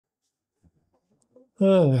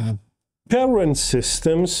Current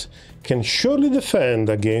systems can surely defend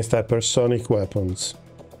against hypersonic weapons.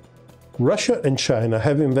 Russia and China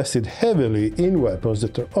have invested heavily in weapons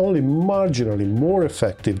that are only marginally more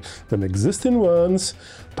effective than existing ones,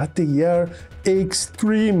 but they are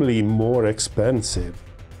extremely more expensive.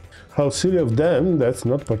 How silly of them, that's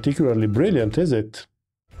not particularly brilliant, is it?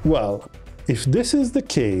 Well, if this is the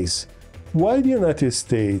case, why the United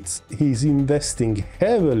States is investing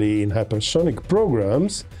heavily in hypersonic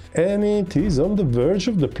programs and it is on the verge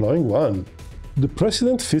of deploying one? The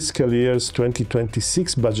President fiscal year's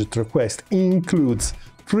 2026 budget request includes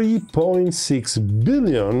 $3.6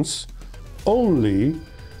 billion only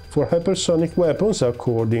for hypersonic weapons,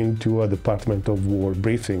 according to a Department of War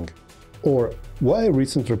briefing. Or why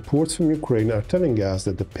recent reports from Ukraine are telling us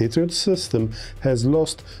that the Patriot system has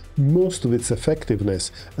lost most of its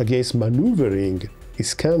effectiveness against maneuvering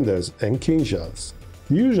Iskanders and Kinzhals.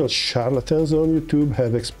 The usual charlatans on YouTube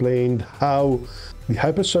have explained how the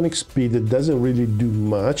hypersonic speed doesn't really do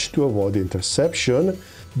much to avoid interception,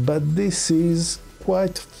 but this is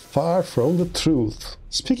quite far from the truth.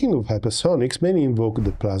 Speaking of hypersonics, many invoke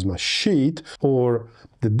the plasma sheet, or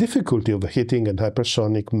the difficulty of hitting a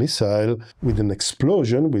hypersonic missile with an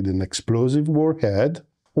explosion with an explosive warhead,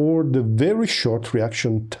 or the very short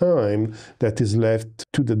reaction time that is left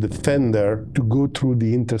to the defender to go through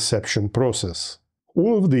the interception process.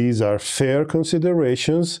 All of these are fair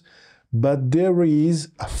considerations, but there is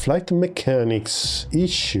a flight mechanics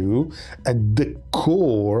issue at the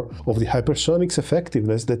core of the hypersonics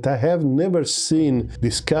effectiveness that I have never seen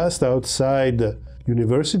discussed outside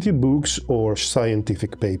university books or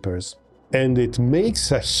scientific papers. And it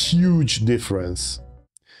makes a huge difference.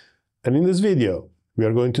 And in this video, we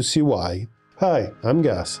are going to see why. Hi, I'm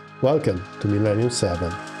Gus. Welcome to Millennium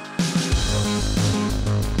 7.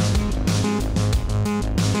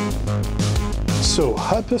 So,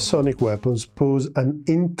 hypersonic weapons pose an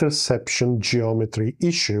interception geometry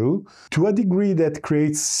issue to a degree that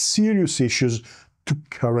creates serious issues to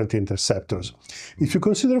current interceptors. If you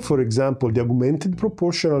consider, for example, the augmented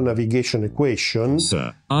proportional navigation equation...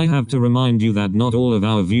 Sir, I have to remind you that not all of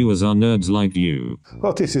our viewers are nerds like you.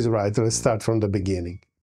 Well, this is right. Let's start from the beginning.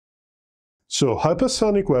 So,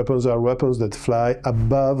 hypersonic weapons are weapons that fly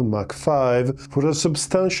above Mach 5 for a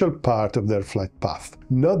substantial part of their flight path.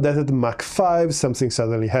 Not that at Mach 5 something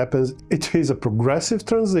suddenly happens, it is a progressive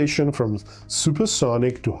transition from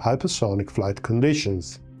supersonic to hypersonic flight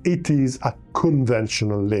conditions. It is a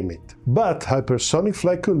conventional limit. But hypersonic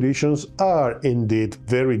flight conditions are indeed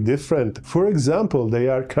very different. For example, they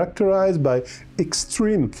are characterized by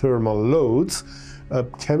extreme thermal loads,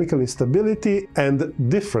 chemical instability, and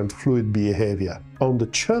different fluid behavior. On the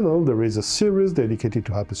channel, there is a series dedicated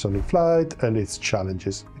to hypersonic flight and its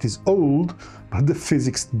challenges. It is old, but the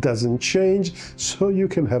physics doesn't change, so you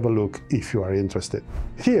can have a look if you are interested.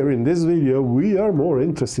 Here in this video, we are more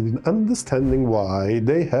interested in understanding why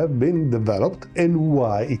they have been developed and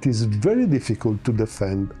why it is very difficult to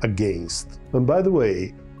defend against. And by the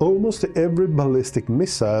way, almost every ballistic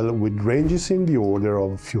missile with ranges in the order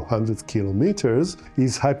of a few hundred kilometers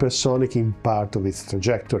is hypersonic in part of its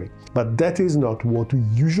trajectory. But that is not what we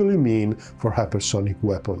usually mean for hypersonic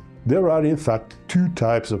weapon. There are in fact two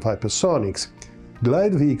types of hypersonics: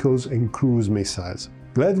 glide vehicles and cruise missiles.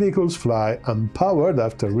 Glide vehicles fly unpowered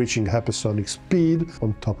after reaching hypersonic speed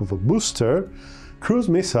on top of a booster. Cruise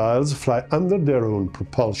missiles fly under their own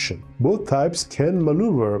propulsion. Both types can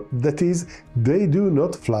maneuver, that is, they do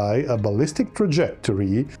not fly a ballistic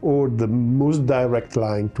trajectory or the most direct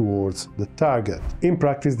line towards the target. In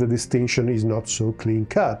practice, the distinction is not so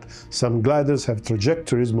clean-cut. Some gliders have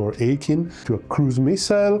trajectories more akin to a cruise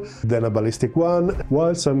missile than a ballistic one,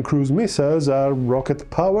 while some cruise missiles are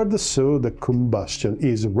rocket-powered, so the combustion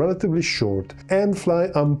is relatively short and fly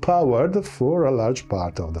unpowered for a large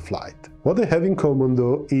part of the flight. What they have in common,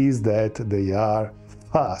 though, is that they are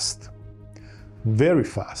fast, very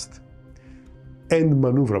fast, and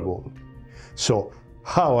maneuverable. So,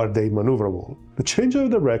 how are they maneuverable? The change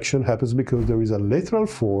of direction happens because there is a lateral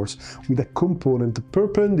force with a component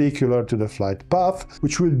perpendicular to the flight path,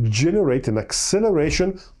 which will generate an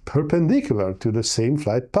acceleration perpendicular to the same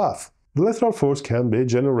flight path. The lateral force can be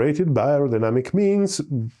generated by aerodynamic means,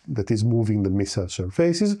 that is, moving the missile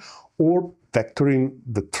surfaces, or vectoring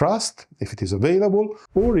the thrust, if it is available,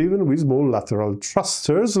 or even with small lateral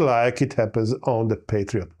thrusters, like it happens on the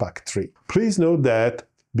Patriot PAC-3. Please note that,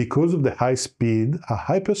 because of the high speed, a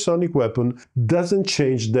hypersonic weapon doesn't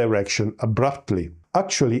change direction abruptly.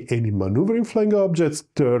 Actually, any maneuvering flying object's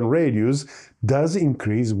turn radius does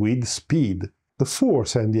increase with speed. The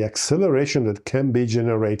force and the acceleration that can be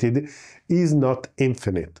generated is not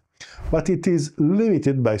infinite. but it is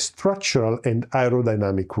limited by structural and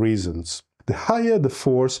aerodynamic reasons. The higher the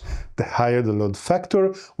force, the higher the load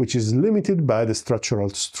factor, which is limited by the structural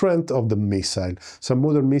strength of the missile. Some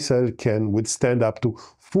modern missiles can withstand up to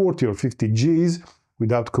 40 or 50 Gs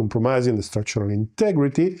without compromising the structural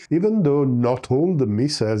integrity, even though not all the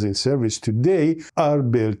missiles in service today are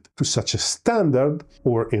built to such a standard,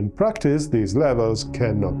 or in practice these levels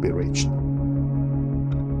cannot be reached.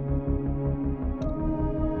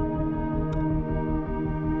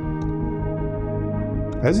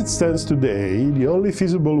 As it stands today, the only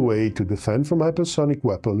feasible way to defend from hypersonic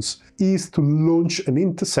weapons is to launch an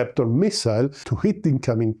interceptor missile to hit the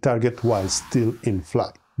incoming target while still in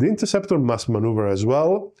flight. The interceptor must maneuver as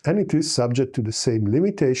well, and it is subject to the same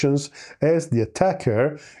limitations as the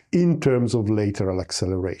attacker in terms of lateral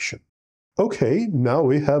acceleration. Okay, now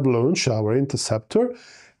we have launched our interceptor,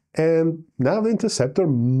 and now the interceptor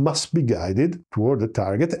must be guided toward the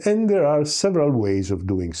target, and there are several ways of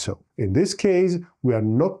doing so. In this case, we are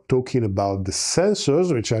not talking about the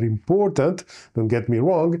sensors, which are important, don't get me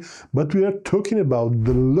wrong, but we are talking about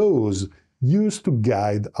the laws used to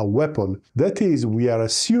guide a weapon. That is, we are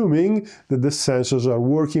assuming that the sensors are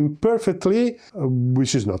working perfectly,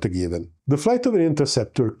 which is not a given. The flight of an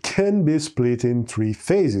interceptor can be split in 3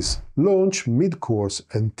 phases: launch, mid-course,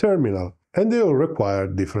 and terminal. And they all require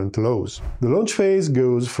different laws. The launch phase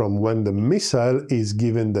goes from when the missile is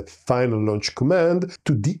given the final launch command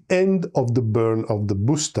to the end of the burn of the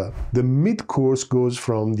booster. The mid-course goes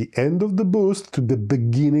from the end of the boost to the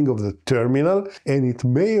beginning of the terminal, and it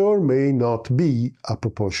may or may not be a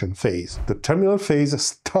propulsion phase. The terminal phase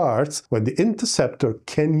starts when the interceptor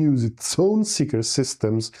can use its own seeker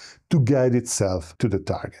systems to guide itself to the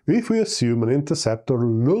target. If we assume an interceptor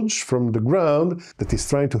launched from the ground that is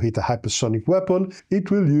trying to hit a hypersonic weapon, it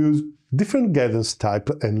will use different guidance type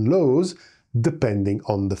and laws depending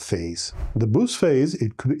on the phase. The boost phase,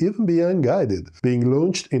 it could even be unguided, being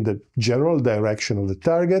launched in the general direction of the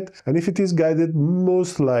target, and if it is guided,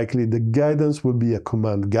 most likely the guidance will be a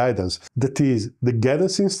command guidance. That is, the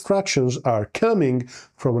guidance instructions are coming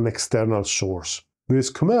from an external source. These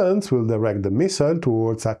commands will direct the missile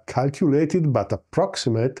towards a calculated but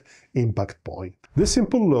approximate impact point. This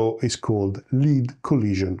simple law is called lead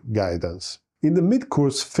collision guidance. In the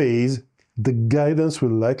mid-course phase, the guidance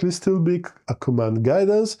will likely still be a command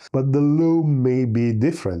guidance, but the law may be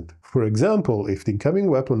different. For example, if the incoming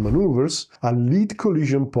weapon maneuvers, a lead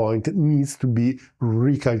collision point needs to be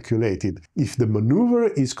recalculated. If the maneuver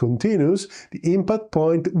is continuous, the impact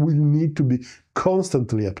point will need to be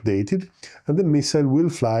constantly updated, and the missile will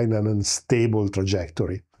fly in an unstable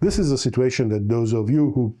trajectory. This is a situation that those of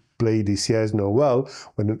you who play DCS know well.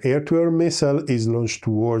 When an air-to-air missile is launched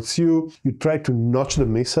towards you, you try to notch the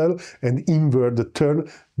missile and invert the turn,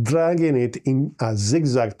 dragging it in a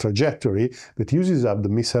zigzag trajectory that uses up the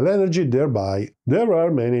missile energy. Thereby, there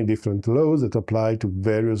are many different laws that apply to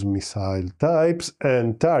various missile types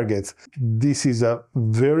and targets. This is a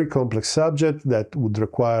very complex subject that would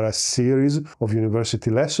require a series of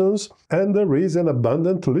university lessons, and there is an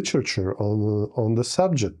abundant literature on the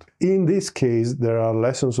subject. In this case, there are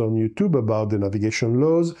lessons on YouTube about the navigation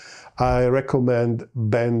laws. I recommend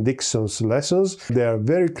Ben Dixon's lessons. They are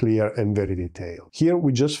very clear and very detailed. Here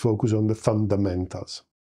we just focus on the fundamentals.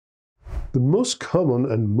 The most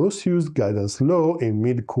common and most used guidance law in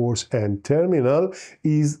mid-course and terminal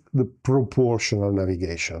is the proportional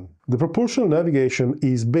navigation. The proportional navigation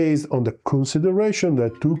is based on the consideration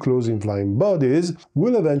that two close-in flying bodies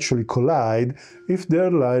will eventually collide if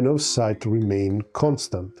their line of sight remain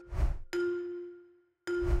constant.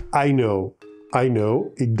 I know,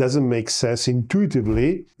 it doesn't make sense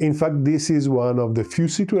intuitively. In fact, this is one of the few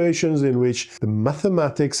situations in which the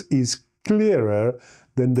mathematics is clearer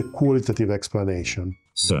than the qualitative explanation.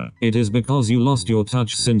 Sir, it is because you lost your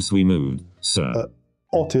touch since we moved, sir.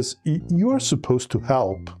 Otis, you are supposed to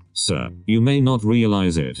help. Sir, you may not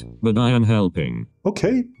realize it, but I am helping.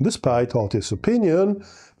 Okay, despite Otis' opinion,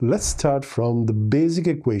 let's start from the basic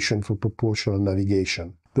equation for proportional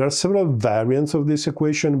navigation. There are several variants of this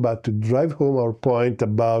equation, but to drive home our point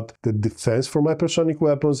about the defense from hypersonic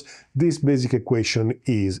weapons, this basic equation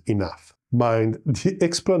is enough. Mind, the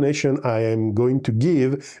explanation I am going to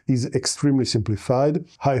give is extremely simplified.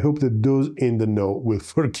 I hope that those in the know will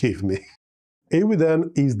forgive me. AV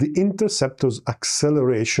then is the interceptor's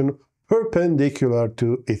acceleration perpendicular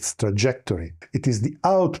to its trajectory. It is the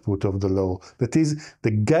output of the law. That is,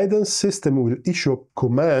 the guidance system will issue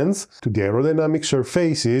commands to the aerodynamic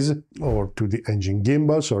surfaces or to the engine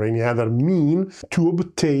gimbals or any other mean to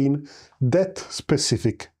obtain that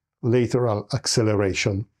specific lateral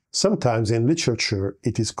acceleration. Sometimes in literature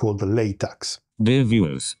it is called the latax. Dear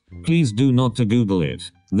viewers, please do not to Google it.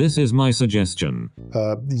 This is my suggestion.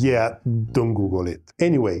 Yeah, don't Google it.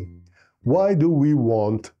 Anyway, why do we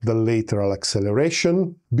want the lateral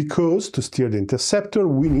acceleration? Because to steer the interceptor,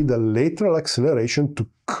 we need a lateral acceleration to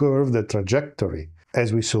curve the trajectory,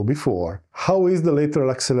 as we saw before. How is the lateral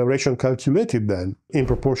acceleration calculated then? In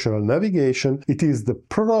proportional navigation, it is the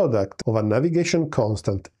product of a navigation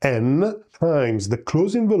constant n times the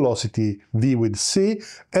closing velocity v with c,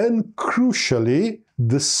 and crucially,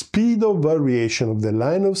 the speed of variation of the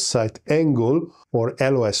line of sight angle, or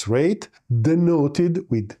LOS rate, denoted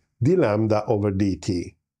with d lambda over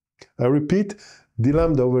dt. I repeat, d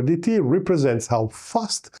lambda over dt represents how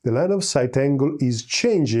fast the line of sight angle is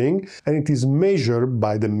changing, and it is measured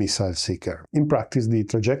by the missile seeker. In practice, the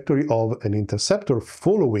trajectory of an interceptor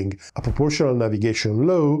following a proportional navigation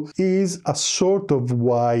law is a sort of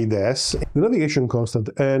wide S. The navigation constant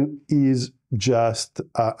n is just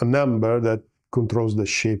a number that controls the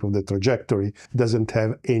shape of the trajectory, doesn't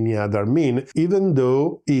have any other mean, even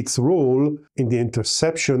though its role in the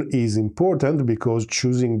interception is important because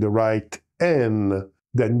choosing the right n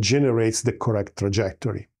then generates the correct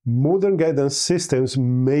trajectory. Modern guidance systems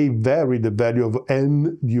may vary the value of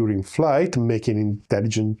n during flight, making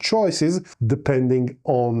intelligent choices depending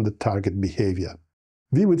on the target behavior.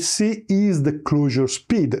 V with c is the closure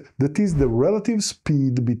speed, that is the relative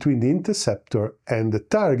speed between the interceptor and the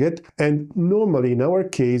target, and normally in our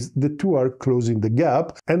case the two are closing the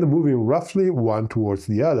gap and moving roughly one towards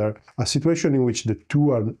the other. A situation in which the two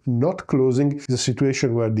are not closing is a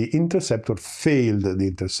situation where the interceptor failed the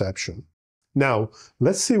interception. Now,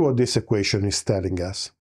 let's see what this equation is telling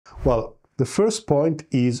us. Well, the first point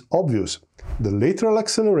is obvious. The lateral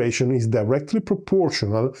acceleration is directly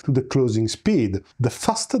proportional to the closing speed. The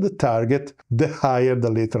faster the target, the higher the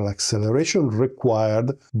lateral acceleration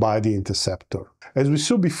required by the interceptor. As we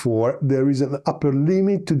saw before, there is an upper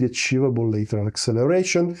limit to the achievable lateral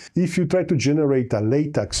acceleration. If you try to generate a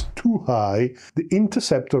latax too high, the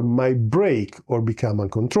interceptor might break or become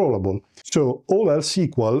uncontrollable. So, all else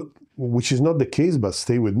equal, which is not the case, but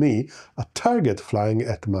stay with me, a target flying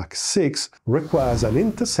at Mach 6 requires an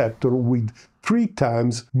interceptor with 3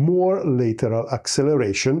 times more lateral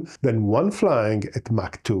acceleration than one flying at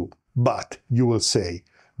Mach 2. But, you will say,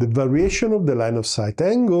 the variation of the line of sight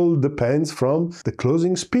angle depends from the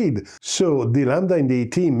closing speed, so d lambda in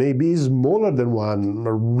dt may be smaller than 1,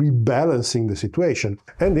 rebalancing the situation.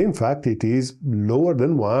 And in fact, it is lower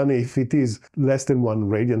than 1 if it is less than 1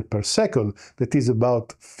 radian per second, that is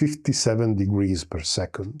about 57 degrees per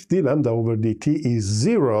second. d lambda over dt is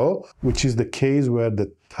 0, which is the case where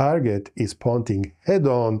the target is pointing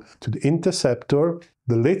head-on to the interceptor,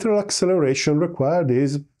 the lateral acceleration required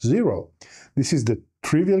is 0. This is the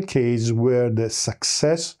trivial case where the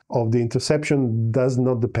success of the interception does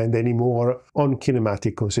not depend anymore on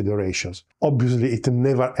kinematic considerations. Obviously, it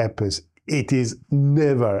never happens. It is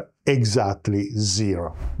never exactly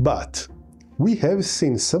 0. But we have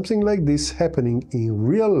seen something like this happening in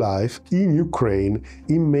real life in Ukraine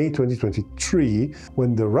in May 2023,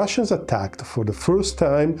 when the Russians attacked for the first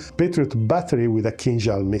time Patriot battery with a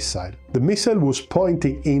Kinzhal missile. The missile was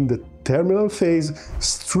pointing in the terminal phase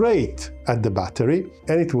straight at the battery,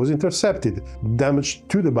 and it was intercepted. Damage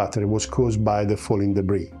to the battery was caused by the falling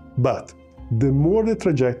debris. But the more the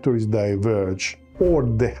trajectories diverge, or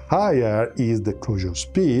the higher is the closure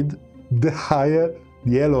speed, the higher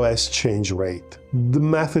the LOS change rate. The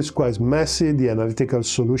math is quite messy, the analytical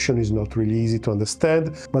solution is not really easy to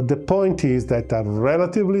understand, but the point is that a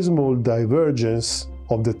relatively small divergence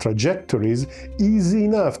of the trajectories is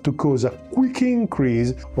enough to cause a quick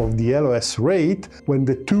increase of the LOS rate when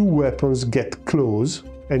the two weapons get close,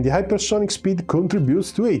 and the hypersonic speed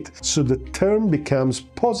contributes to it, so the term becomes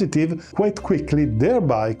positive quite quickly,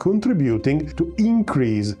 thereby contributing to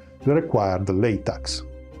increase the required latax.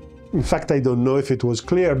 In fact, I don't know if it was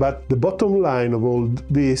clear, but the bottom line of all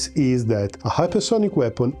this is that a hypersonic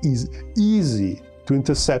weapon is easy to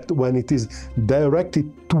intercept when it is directed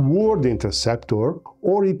toward the interceptor,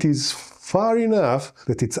 or it is far enough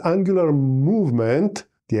that its angular movement,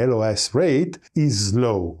 the LOS rate, is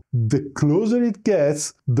slow. The closer it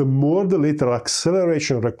gets, the more the lateral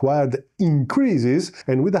acceleration required increases,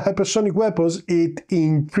 and with the hypersonic weapons, it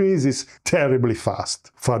increases terribly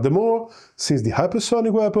fast. Furthermore, since the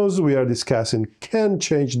hypersonic weapons we are discussing can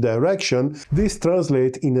change direction, this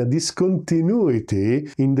translates in a discontinuity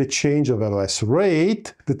in the change of LOS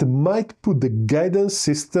rate that might put the guidance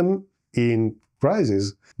system in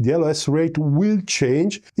crisis. The LOS rate will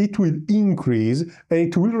change, it will increase, and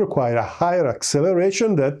it will require a higher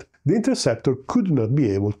acceleration that the interceptor could not be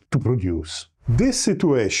able to produce. This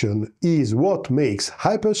situation is what makes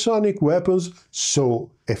hypersonic weapons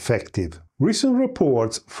so effective. Recent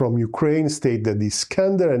reports from Ukraine state that the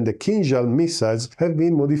Iskander and the Kinjal missiles have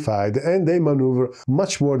been modified and they maneuver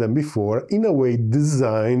much more than before in a way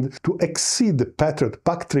designed to exceed the Patriot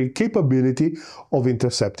PAC-3 capability of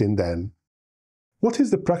intercepting them. What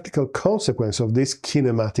is the practical consequence of this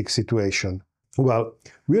kinematic situation? Well,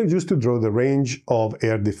 we are used to draw the range of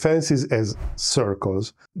air defenses as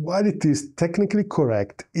circles. While it is technically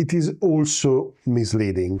correct, it is also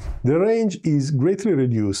misleading. The range is greatly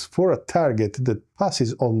reduced for a target that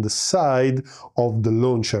passes on the side of the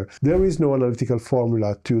launcher. There is no analytical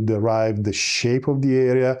formula to derive the shape of the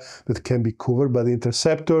area that can be covered by the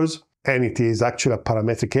interceptors, and it is actually a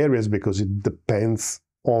parametric area because it depends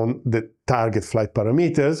on the target flight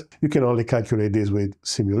parameters. You can only calculate this with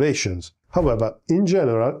simulations. However, in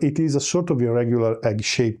general, it is a sort of irregular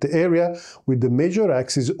egg-shaped area with the major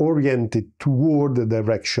axis oriented toward the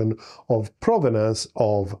direction of provenance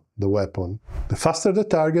of the weapon. The faster the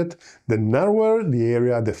target, the narrower the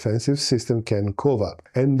area a defensive system can cover.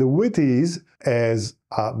 And the width is, as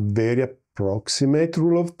a very approximate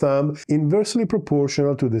rule of thumb, inversely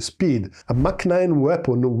proportional to the speed. A Mach 9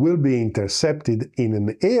 weapon will be intercepted in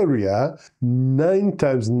an area 9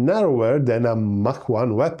 times narrower than a Mach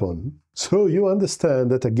 1 weapon. So you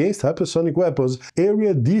understand that against hypersonic weapons,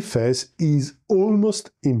 area defense is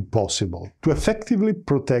almost impossible. To effectively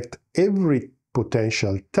protect every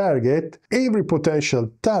potential target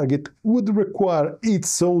would require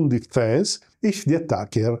its own defense if the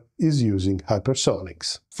attacker is using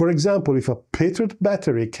hypersonics. For example, if a Patriot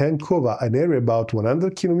battery can cover an area about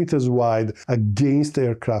 100 kilometers wide against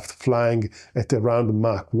aircraft flying at around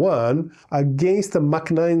Mach 1, against a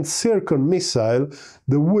Mach 9 Zircon missile,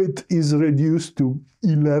 the width is reduced to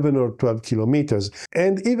 11 or 12 kilometers,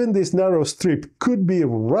 and even this narrow strip could be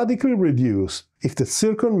radically reduced if the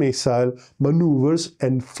Zircon missile maneuvers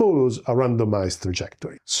and follows a randomized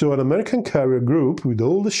trajectory. So an American carrier group with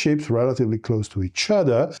all the ships relatively close to each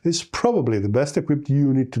other is probably the best equipped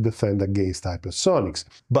unit to defend against hypersonics.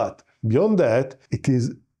 But beyond that, it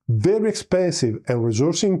is very expensive and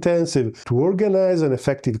resource-intensive to organize an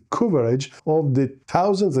effective coverage of the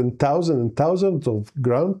thousands and thousands and thousands of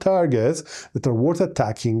ground targets that are worth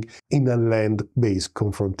attacking in a land-based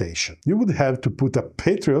confrontation. You would have to put a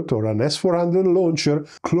Patriot or an S-400 launcher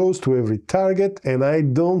close to every target, and I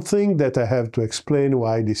don't think that I have to explain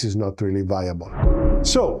why this is not really viable.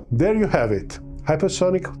 So, there you have it.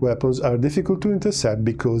 Hypersonic weapons are difficult to intercept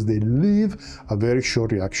because they leave a very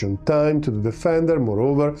short reaction time to the defender.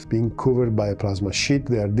 Moreover, being covered by a plasma sheet,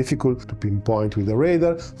 they are difficult to pinpoint with the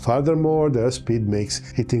radar. Furthermore, their speed makes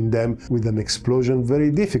hitting them with an explosion very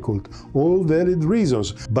difficult. All valid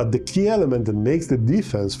reasons, but the key element that makes the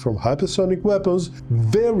defense from hypersonic weapons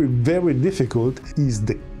very, very difficult is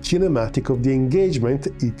the kinematic of the engagement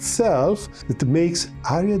itself that makes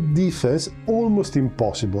area defense almost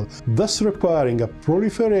impossible, thus requiring a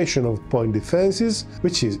proliferation of point defenses,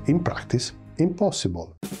 which is, in practice,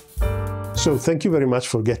 impossible. So thank you very much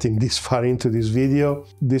for getting this far into this video.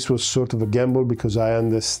 This was sort of a gamble because I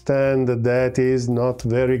understand that is not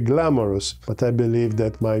very glamorous, but I believe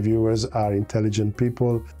that my viewers are intelligent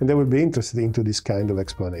people and they will be interested into this kind of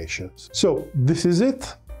explanations. So this is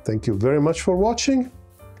it. Thank you very much for watching,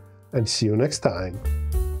 and see you next time.